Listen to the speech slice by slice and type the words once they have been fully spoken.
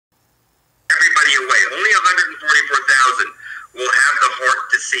144,000 will have the heart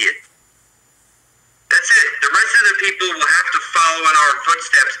to see it. That's it. The rest of the people will have to follow in our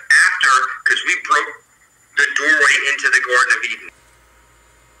footsteps after, because we broke the doorway into the Garden of Eden.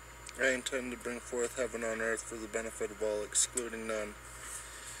 I intend to bring forth heaven on earth for the benefit of all, excluding none.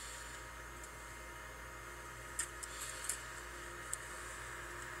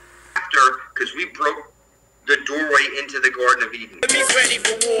 After, because we broke the doorway into the Garden of Eden. He's ready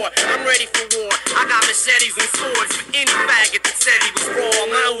for war. I'm ready for war. I got machetes and swords for any faggot that said he was raw.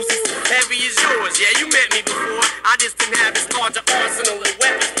 My Uzi's heavy as yours. Yeah, you met me before. I just didn't have as large an arsenal of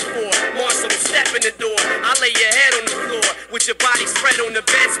weapons before. Marshal, step in the door. I lay your head on the floor with your body spread on the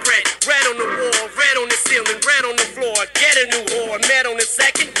bedspread. Red on the wall, red on the ceiling, red on the floor. Get a new whore. Met on the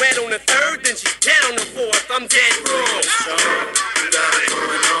second, red on the third, then she's dead on the fourth. I'm dead wrong.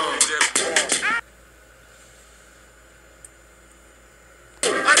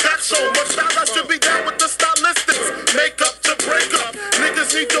 I got so much style, I should be down with the stylistics. Make up to break up,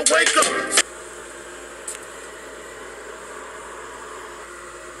 niggas need to wake up.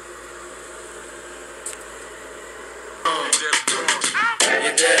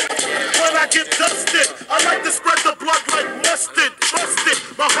 When I get dusted, I like to spread the blood like mustard. Trust it,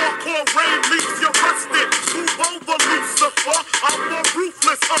 my hardcore rain leaves you rusted. Move over, Lucifer, I'm more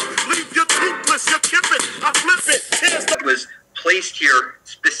ruthless. Leave you toothless, you kip it, I flip it. Tears the was placed here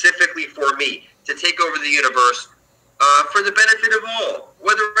specifically for me to take over the universe for the benefit of all,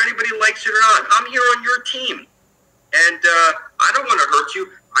 whether anybody likes it or not. I'm here on your team, and I don't want to hurt you.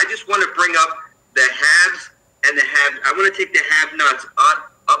 I just want to bring up the haves and the have. I want to take the have-nots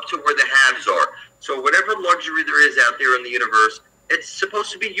up to where the haves are. So whatever luxury there is out there in the universe, it's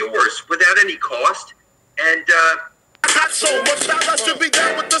supposed to be yours without any cost. And I got so much style, I should be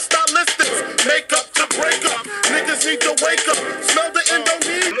down with the stylistics. Make up to break up, niggas need to wake up. Smell the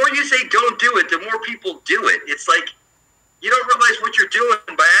Indonesia. the more you say don't do it, the more people do it. It's like you don't realize what you're doing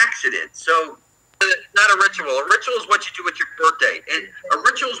by accident. So it's not a ritual. A ritual is what you do with your birthday. And a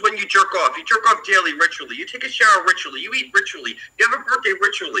ritual is when you jerk off. You jerk off daily ritually. You take a shower ritually. You eat ritually. You have a birthday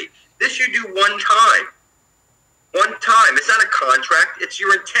ritually. This you do one time. One time. It's not a contract. It's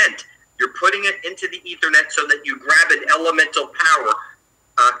your intent. You're putting it into the Ethernet so that you grab an elemental power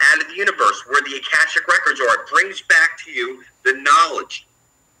out of the universe where the Akashic records are. It brings back to you the knowledge.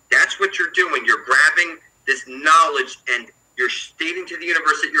 That's what you're doing. You're grabbing this knowledge and you're stating to the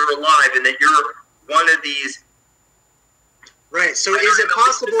universe that you're alive and that you're one of these. Right. So is it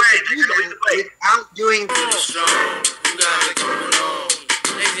possible to do that without doing? Ladies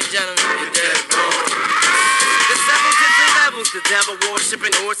and gentlemen, you're dead wrong. The seven different levels, the devil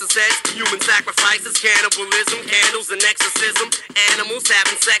worshiping, horse sex, human sacrifices, cannibalism, candles and exorcism, animals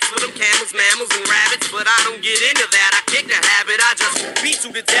having sex with them, camels, mammals and rabbits. But I don't get into that. I kick the habit. I just beat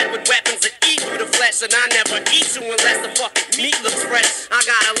you to death with weapons that eat through the flesh, and I never eat you unless the fucking meat looks fresh. I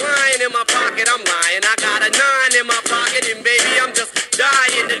got a lion in my pocket, I'm lying. I got a 9 in my pocket, and baby, I'm just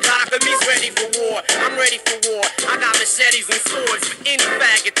dying. The doctor me's ready for war. I'm ready for war. I got machetes and swords for any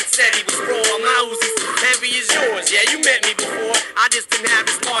faggot that said he was raw. My Uzi's heavy as yours. Yeah, you met me before. I just didn't have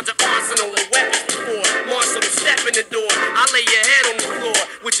as large an arsenal of weapons before. Marshal, step in the door. I lay your head on the floor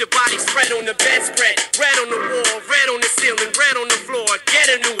with your body spread on the bedspread. Red on the wall, red on the ceiling, red on the floor.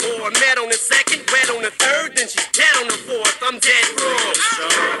 Get a new whore. Met on the second, red on the third, then she's dead on the fourth. I'm dead wrong.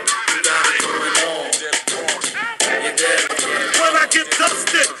 When I get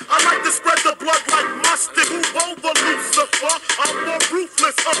dusted, I like to spread the blood like mustard. Move over, Lucifer, I'm more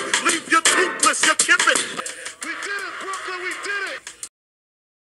ruthless. Leave you toothless, you kip it.